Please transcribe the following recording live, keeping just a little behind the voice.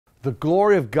The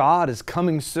glory of God is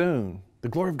coming soon. The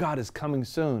glory of God is coming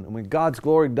soon. And when God's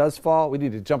glory does fall, we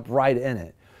need to jump right in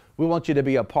it. We want you to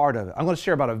be a part of it. I'm going to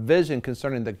share about a vision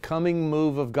concerning the coming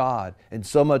move of God and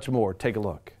so much more. Take a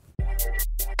look.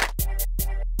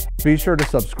 Be sure to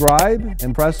subscribe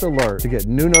and press alert to get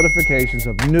new notifications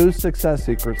of new success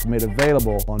secrets made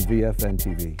available on VFN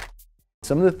TV.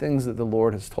 Some of the things that the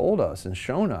Lord has told us and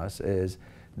shown us is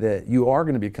that you are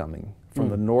going to be coming from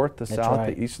the north, the south,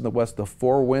 the east, and the west. The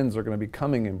four winds are going to be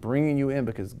coming and bringing you in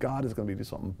because God is going to be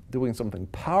doing something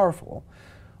powerful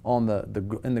on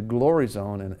in the glory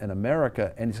zone in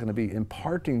America, and He's going to be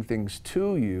imparting things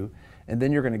to you, and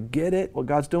then you're going to get it, what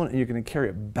God's doing, and you're going to carry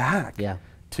it back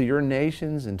to your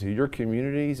nations and to your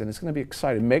communities, and it's going to be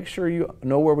exciting. Make sure you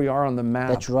know where we are on the map.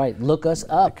 That's right. Look us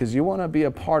up. Because you want to be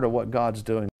a part of what God's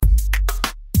doing.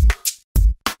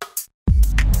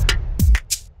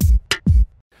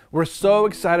 We're so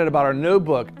excited about our new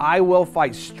book, I Will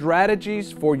Fight,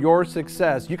 Strategies for Your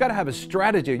Success. You got to have a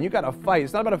strategy and you got to fight.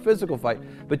 It's not about a physical fight,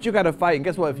 but you got to fight. And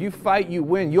guess what? If you fight, you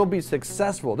win. You'll be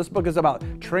successful. This book is about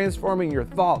transforming your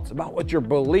thoughts, about what your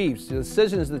beliefs, the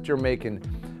decisions that you're making,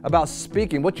 about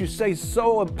speaking. What you say is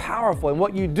so powerful, and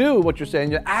what you do, what you're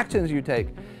saying, your actions you take.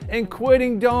 And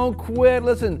quitting, don't quit.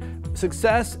 Listen,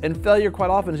 success and failure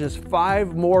quite often is just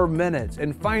 5 more minutes.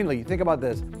 And finally, think about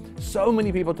this. So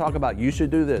many people talk about you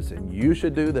should do this, and you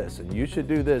should do this, and you should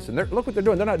do this. And look what they're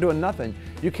doing. They're not doing nothing.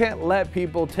 You can't let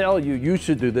people tell you you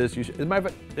should do this. As a matter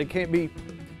of fact, they can't be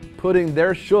putting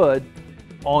their should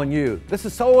on you. This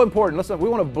is so important. Listen, we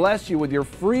want to bless you with your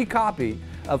free copy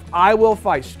of I Will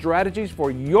Fight, Strategies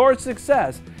for Your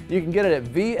Success. You can get it at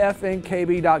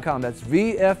vfnkb.com. That's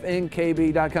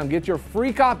vfnkb.com. Get your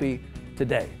free copy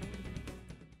today.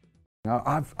 Now,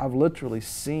 I've literally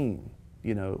seen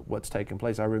what's taking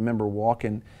place. I remember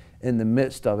walking in the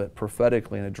midst of it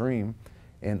prophetically in a dream,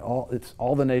 and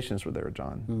all the nations were there,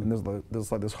 John. And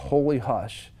there's like this holy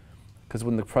hush, because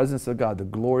when the presence of God, the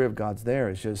glory of God's there,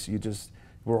 it's just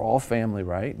we're all family,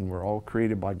 right? And we're all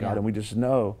created by God, and we just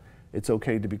know it's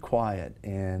okay to be quiet.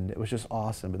 And it was just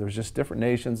awesome. But there was just different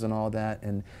nations and all that,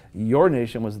 and your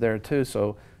nation was there too.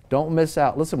 So don't miss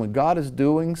out. Listen, when God is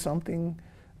doing something,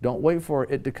 don't wait for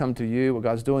it to come to you. What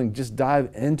God's doing, just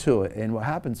dive into it. And what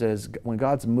happens is when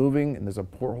God's moving and there's a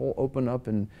porthole open up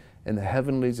in the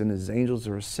heavenlies, and His angels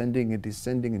are ascending and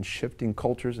descending and shifting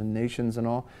cultures and nations and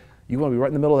all, you want to be right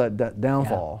in the middle of that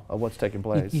downfall of what's taking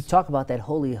place. You talk about that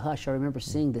holy hush. I remember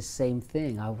seeing the same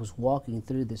thing. I was walking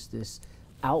through this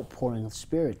outpouring of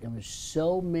Spirit. There were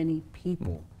so many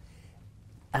people.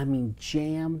 I mean,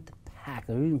 jammed packed.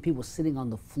 There were even people sitting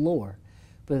on the floor.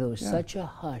 But there was such a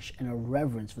hush and a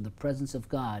reverence for the presence of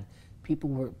God. People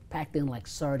were packed in like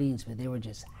sardines, but they were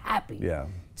just happy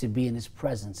to be in His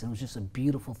presence. And it was just a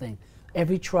beautiful thing.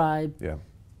 Every tribe,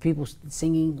 people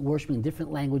singing, worshiping in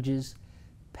different languages,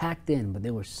 packed in, but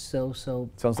they were so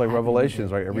sounds like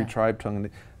Revelations, right? Every tribe, tongue,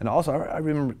 and also I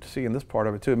remember seeing this part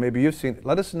of it too. Maybe you've seen it.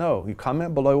 Let us know. You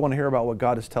comment below. I want to hear about what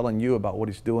God is telling you about what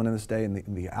He's doing in this day, and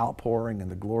the outpouring and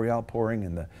the glory outpouring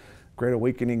and the great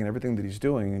awakening and everything that He's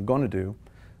doing and going to do.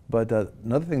 But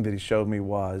another thing that He showed me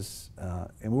was,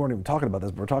 and we weren't even talking about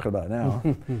this, but we're talking about it now,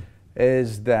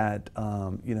 is that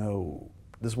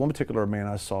this one particular man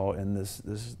I saw in this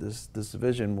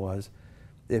vision was,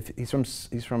 he's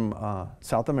from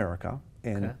South America,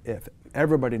 and if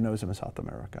everybody knows him in South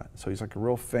America, so he's like a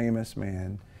real famous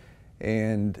man,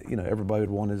 and everybody would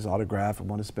want his autograph and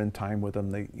want to spend time with him.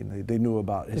 They knew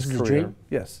about his career. Dream?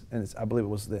 Yes, and I believe it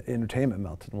was the entertainment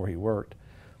mountain where he worked.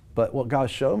 But what God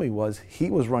showed me was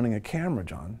he was running a camera,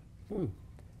 John,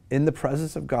 in the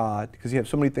presence of God, because you have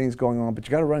so many things going on, but you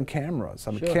got to run cameras.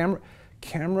 I mean,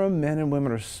 camera men and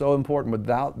women are so important.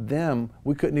 Without them,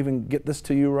 we couldn't even get this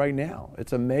to you right now.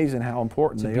 It's amazing how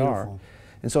important they are.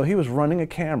 And so he was running a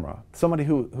camera. Somebody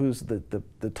who's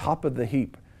the top of the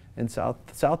heap in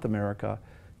South America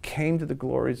came to the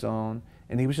glory zone,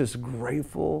 and he was just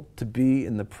grateful to be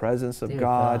in the presence of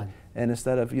God. And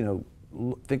instead of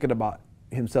thinking about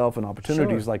himself and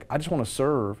opportunities, like, I just want to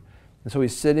serve. And so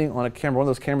he's sitting on a camera, one of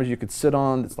those cameras you could sit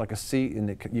on, it's like a seat, and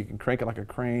you can crank it like a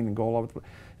crane and go all over the place.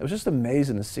 It was just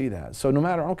amazing to see that. So no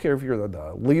matter, I don't care if you're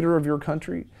the leader of your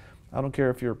country, I don't care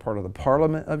if you're part of the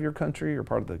parliament of your country, or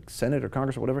part of the Senate or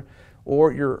Congress or whatever,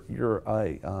 or you're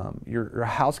a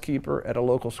housekeeper at a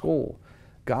local school.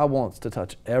 God wants to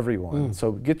touch everyone.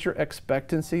 So get your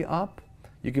expectancy up.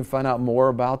 You can find out more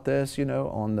about this,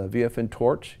 on the VFN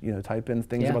Torch. Type in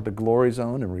things about the glory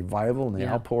zone and revival and the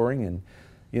outpouring. And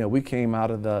we came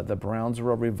out of the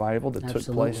Brownsville revival that took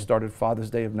place, started Father's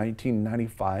Day of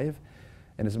 1995.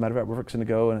 And as a matter of fact, we're fixing to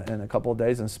go in a couple of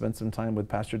days and spend some time with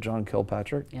Pastor John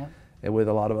Kilpatrick. and with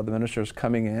a lot of other ministers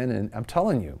coming in, and I'm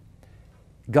telling you,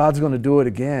 God's going to do it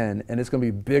again, and it's going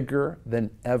to be bigger than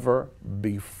ever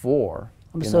before.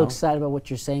 I'm so excited about what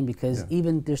you're saying, because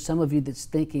even there's some of you that's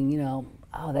thinking, you know,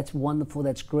 oh, that's wonderful,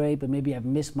 that's great, but maybe I've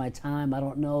missed my time. I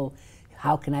don't know,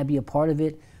 how can I be a part of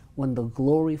it? When the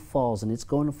glory falls, and it's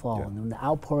going to fall, and when the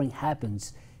outpouring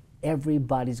happens,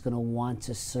 everybody's going to want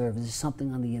to serve. There's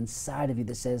something on the inside of you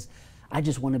that says, I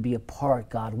just want to be a part,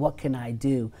 God. What can I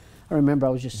do? I remember I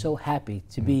was just so happy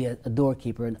to be a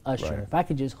doorkeeper, an usher. If I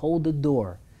could just hold the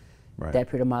door, that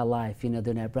period of my life, you know,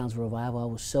 during that Brownsville revival, I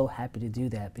was so happy to do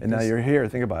that. And now you're here.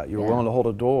 Think about it. You're willing to hold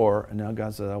a door, and now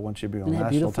God says, I want you to be on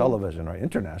national television, right?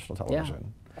 International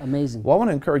television. Yeah. Amazing. Well, I want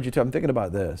to encourage you to, I'm thinking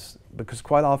about this, because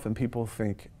quite often people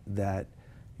think that,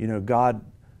 you know, God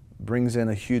brings in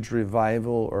a huge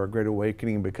revival or a great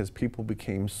awakening because people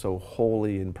became so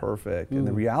holy and perfect. And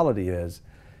the reality is,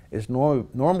 it's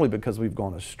normally because we've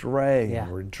gone astray,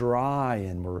 and we're dry,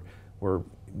 and we're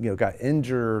you know, got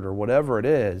injured or whatever it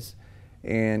is.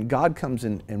 And God comes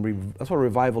in, and that's what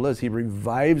revival is. He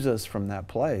revives us from that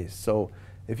place. So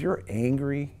if you're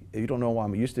angry, if you don't know why,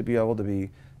 I used to be able to be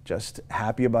just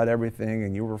happy about everything,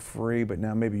 and you were free, but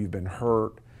now maybe you've been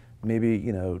hurt. Maybe,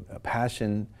 you know, a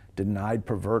passion denied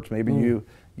perverts. Maybe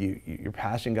your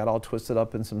passion got all twisted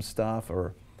up in some stuff,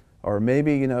 or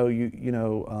maybe, you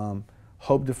know,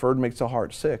 hope deferred makes the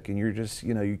heart sick, and you're just,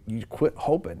 you know, you quit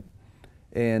hoping.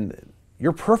 And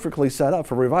you're perfectly set up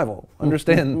for revival.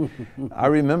 Understand? I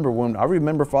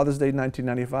remember Father's Day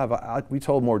 1995. We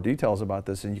told more details about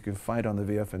this, and you can find on the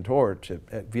VFN Torch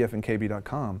at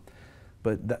vfnkb.com.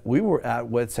 But we were at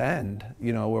wit's end,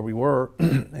 you know, where we were,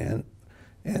 and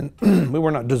we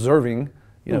were not deserving,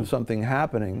 you know, something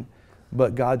happening.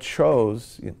 But God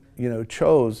chose,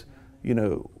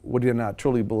 what did not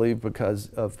truly believe because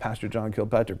of Pastor John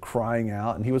Kilpatrick crying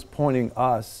out, and he was pointing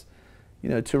us, you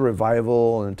know, to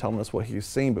revival and telling us what he's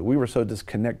seen, but we were so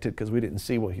disconnected because we didn't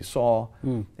see what he saw,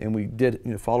 and we did,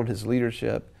 you know, followed his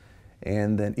leadership,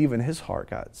 and then even his heart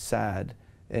got sad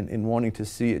in wanting to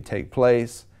see it take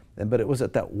place, but it was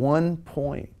at that one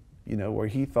point, you know, where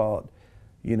he thought,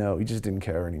 you know, he just didn't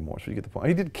care anymore. So you get the point.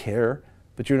 He did care,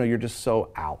 but you know, you're just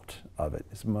so out of it.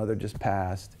 His mother just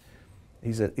passed.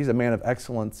 He's a man of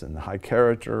excellence and high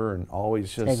character, and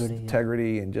always just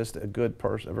integrity and just a good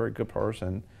person, a very good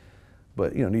person.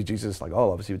 But, you know, needs Jesus like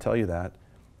all of us, he would tell you that.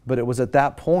 But it was at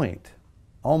that point,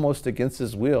 almost against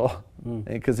his will,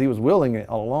 because he was willing it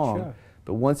all along.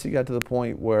 But once he got to the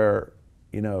point where,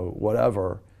 you know,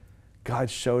 whatever, God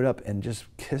showed up and just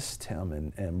kissed him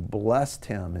and blessed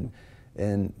him.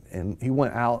 And he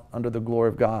went out under the glory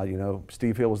of God. You know,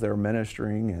 Steve Hill was there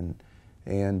ministering,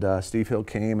 and Steve Hill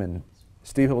came, and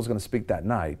Steve Hill was going to speak that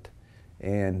night.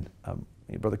 And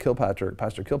Brother Kilpatrick,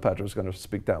 Pastor Kilpatrick, was going to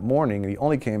speak that morning, and he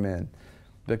only came in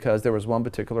because there was one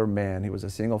particular man. He was a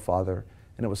single father,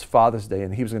 and it was Father's Day,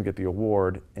 and he was going to get the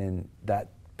award. And that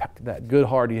good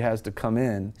heart he has to come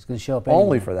in, he's going to show up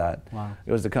only anyway. for that. Wow.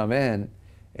 It was to come in,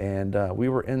 and we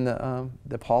were in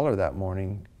the parlor that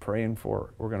morning praying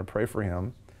for. We're going to pray for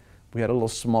him. We had a little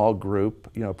small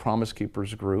group, you know, Promise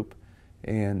Keepers group,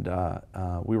 and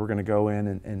we were going to go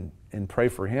in and pray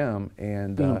for him,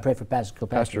 and pray for Pastor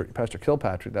Kilpatrick. Pastor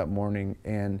Kilpatrick that morning,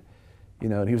 and you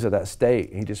know, and he was at that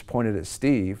state, and he just pointed at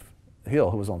Steve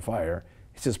Hill, who was on fire.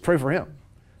 He says, "Pray for him,"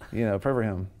 you know, pray for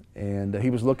him. And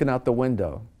he was looking out the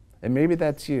window, and maybe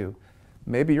that's you.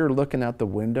 Maybe you're looking out the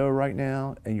window right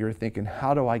now, and you're thinking,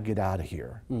 "How do I get out of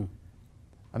here?"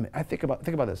 I mean, think about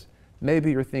this.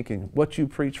 Maybe you're thinking, what you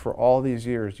preach for all these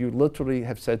years, you literally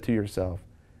have said to yourself,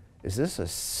 "Is this a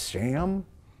sham?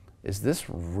 Is this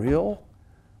real?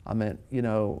 I mean, you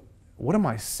know, what am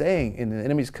I saying?" And the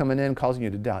enemy's coming in, causing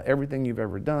you to doubt everything you've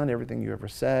ever done, everything you ever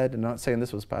said. And I'm not saying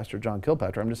this was Pastor John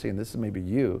Kilpatrick. I'm just saying this is maybe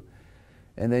you.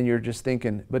 And then you're just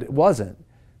thinking, but it wasn't.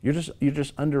 You're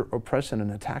just under oppression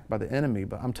and attack by the enemy.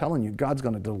 But I'm telling you, God's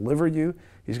going to deliver you.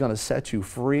 He's going to set you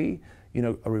free. You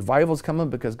know, a revival's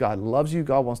coming because God loves you.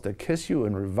 God wants to kiss you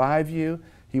and revive you.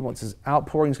 He wants his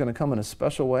outpouring is going to come in a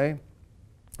special way.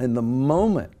 And the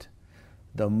moment,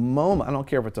 I don't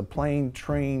care if it's a plane,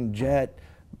 train, jet,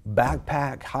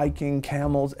 backpack, hiking,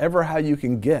 camels, ever how you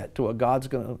can get to what God's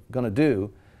going to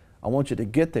do, I want you to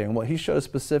get there. And what he showed us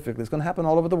specifically, it's going to happen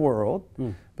all over the world,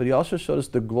 but he also showed us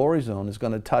the glory zone is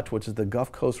going to touch, which is the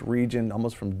Gulf Coast region,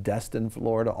 almost from Destin,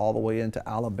 Florida, all the way into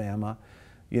Alabama,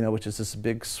 you know, which is this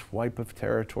big swipe of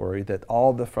territory that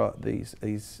all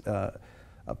these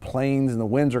planes, and the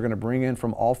winds are going to bring in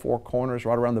from all four corners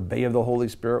right around the Bay of the Holy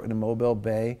Spirit in Mobile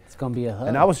Bay. It's going to be a hub.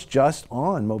 And I was just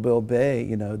on Mobile Bay,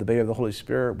 you know, the Bay of the Holy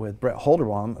Spirit with Brett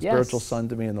Holderbaum, a spiritual son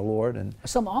to me in the Lord. And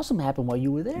something awesome happened while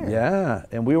you were there. Yeah,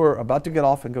 and we were about to get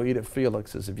off and go eat at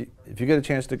Felix's. If you get a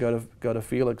chance to go to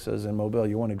Felix's in Mobile,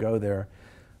 you want to go there.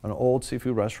 An old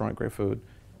seafood restaurant, great food.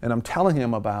 And I'm telling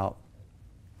him about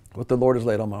what the Lord has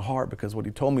laid on my heart, because what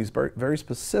he told me very, very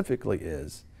specifically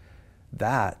is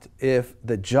that if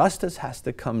the justice has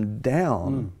to come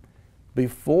down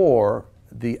before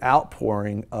the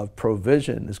outpouring of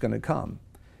provision is going to come.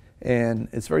 And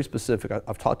it's very specific.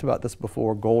 I've talked about this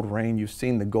before, gold rain. You've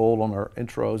seen the gold on our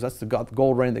intros. That's the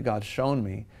gold rain that God's shown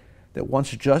me, that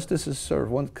once justice is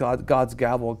served, once God's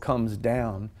gavel comes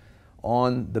down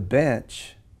on the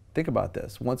bench, think about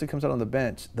this, once it comes out on the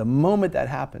bench, the moment that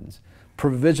happens,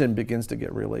 provision begins to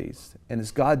get released. And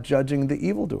it's God judging the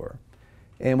evildoer.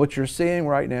 And what you're seeing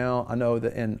right now, I know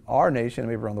that in our nation,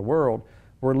 maybe around the world,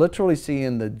 we're literally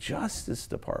seeing the Justice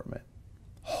Department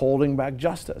holding back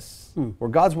justice. Where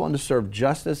God's wanting to serve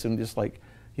justice and just like,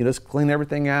 you know, let's clean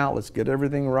everything out, let's get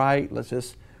everything right, let's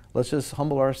just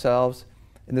humble ourselves.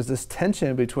 And there's this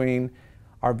tension between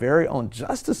our very own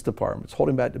Justice Departments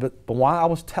holding back. But while I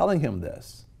was telling him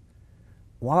this,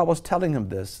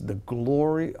 the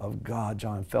glory of God,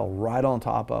 John, fell right on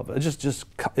top of it. It just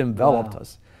enveloped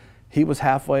us. He was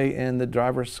halfway in the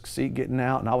driver's seat getting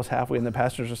out, and I was halfway in the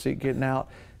passenger's seat getting out,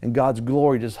 and God's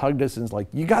glory just hugged us and was like,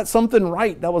 you got something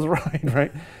right, that was right,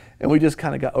 right? And we just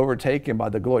kind of got overtaken by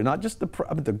the glory, not just the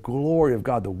glory of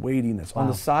God, the weightiness on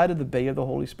the side of the Bay of the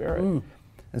Holy Spirit.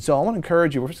 And so I want to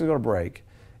encourage you, we're just going to go to break,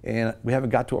 and we haven't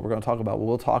got to what we're going to talk about, but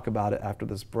we'll talk about it after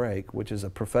this break, which is a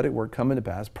prophetic word coming to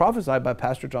pass, prophesied by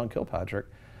Pastor John Kilpatrick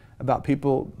about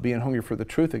people being hungry for the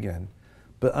truth again.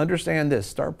 But understand this,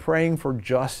 start praying for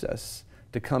justice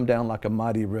to come down like a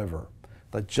mighty river.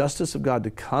 The justice of God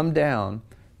to come down.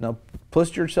 Now,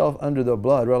 put yourself under the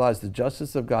blood. Realize the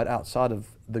justice of God outside of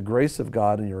the grace of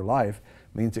God in your life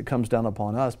means it comes down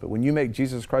upon us. But when you make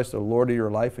Jesus Christ the Lord of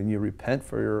your life and you repent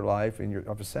for your life and your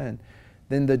of sin,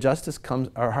 then the justice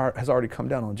has already come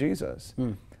down on Jesus.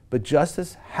 But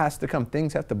justice has to come.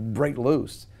 Things have to break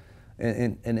loose.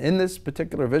 And in this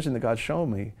particular vision that God showed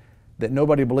me, that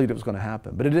nobody believed it was going to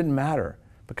happen. But it didn't matter,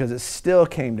 because it still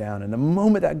came down. And the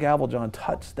moment that gavel, John,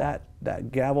 touched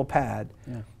that gavel pad,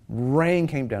 rain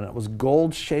came down. It was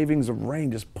gold shavings of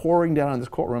rain just pouring down on this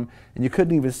courtroom, and you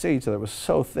couldn't even see each other. It was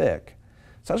so thick.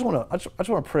 So I just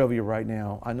want to pray over you right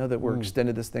now. I know that we're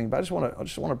extended this thing, but I just want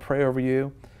to pray over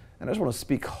you, and I just want to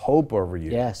speak hope over you.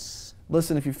 Yes.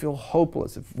 Listen, if you feel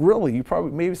hopeless, if really, you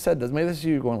probably maybe said this, maybe this is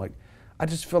you going like, I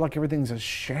just feel like everything's a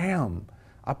sham.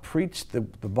 I preached the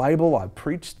Bible, I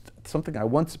preached something I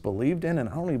once believed in, and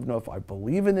I don't even know if I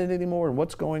believe in it anymore, and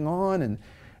what's going on, and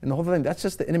the whole thing. That's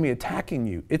just the enemy attacking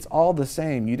you. It's all the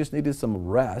same. You just needed some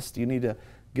rest. You need to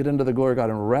get into the glory of God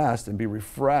and rest and be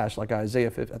refreshed, like Isaiah,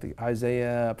 I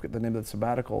forget the name of the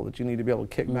sabbatical, that you need to be able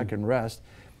to kick back and rest.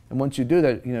 And once you do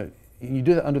that, you know, you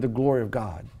do that under the glory of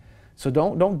God. So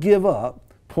don't give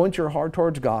up. Point your heart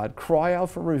towards God. Cry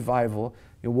out for revival.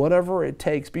 Whatever it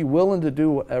takes, be willing to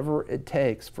do whatever it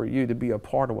takes for you to be a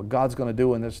part of what God's going to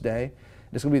do in this day.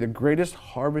 It's going to be the greatest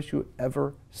harvest you've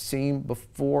ever seen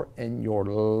before in your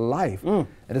life. And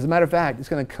as a matter of fact, it's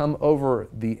going to come over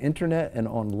the internet and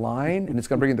online, and it's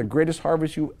going to bring in the greatest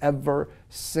harvest you've ever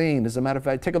seen. As a matter of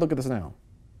fact, take a look at this now.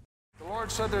 The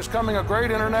Lord said there's coming a great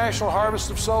international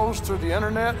harvest of souls through the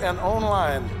internet and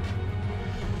online.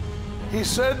 He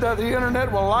said that the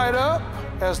internet will light up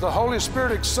as the Holy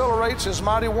Spirit accelerates His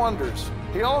mighty wonders.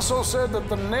 He also said that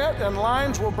the net and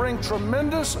lines will bring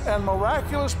tremendous and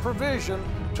miraculous provision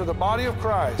to the body of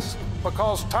Christ,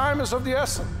 because time is of the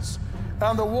essence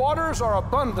and the waters are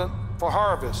abundant for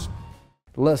harvest.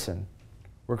 Listen,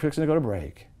 we're fixing to go to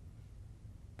break,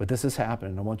 but this is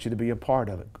happening. I want you to be a part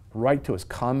of it. Write to us,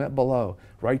 comment below.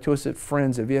 Write to us at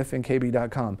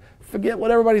friends@vfnkb.com. Forget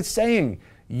what everybody's saying.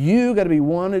 You got to be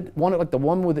wanted like the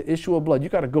woman with the issue of blood. You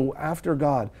got to go after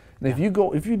God. And if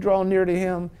you draw near to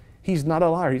Him, He's not a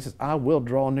liar. He says, I will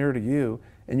draw near to you.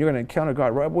 And you're going to encounter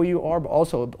God right where you are, but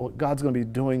also what God's going to be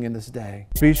doing in this day.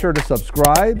 Be sure to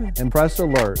subscribe and press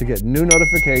alert to get new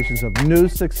notifications of new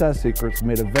success secrets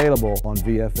made available on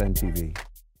VFN TV.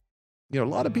 You know, a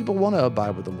lot of people want to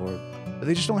abide with the Lord, but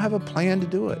they just don't have a plan to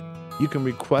do it. You can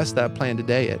request that plan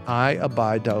today at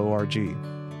iabide.org.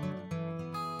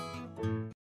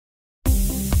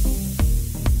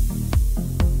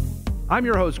 I'm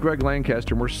your host, Greg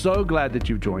Lancaster, and we're so glad that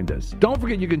you've joined us. Don't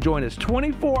forget you can join us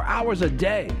 24 hours a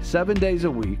day, 7 days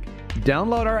a week.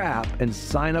 Download our app and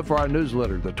sign up for our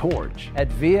newsletter, The Torch, at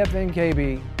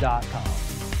vfnkb.com.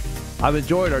 I've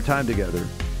enjoyed our time together.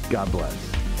 God bless.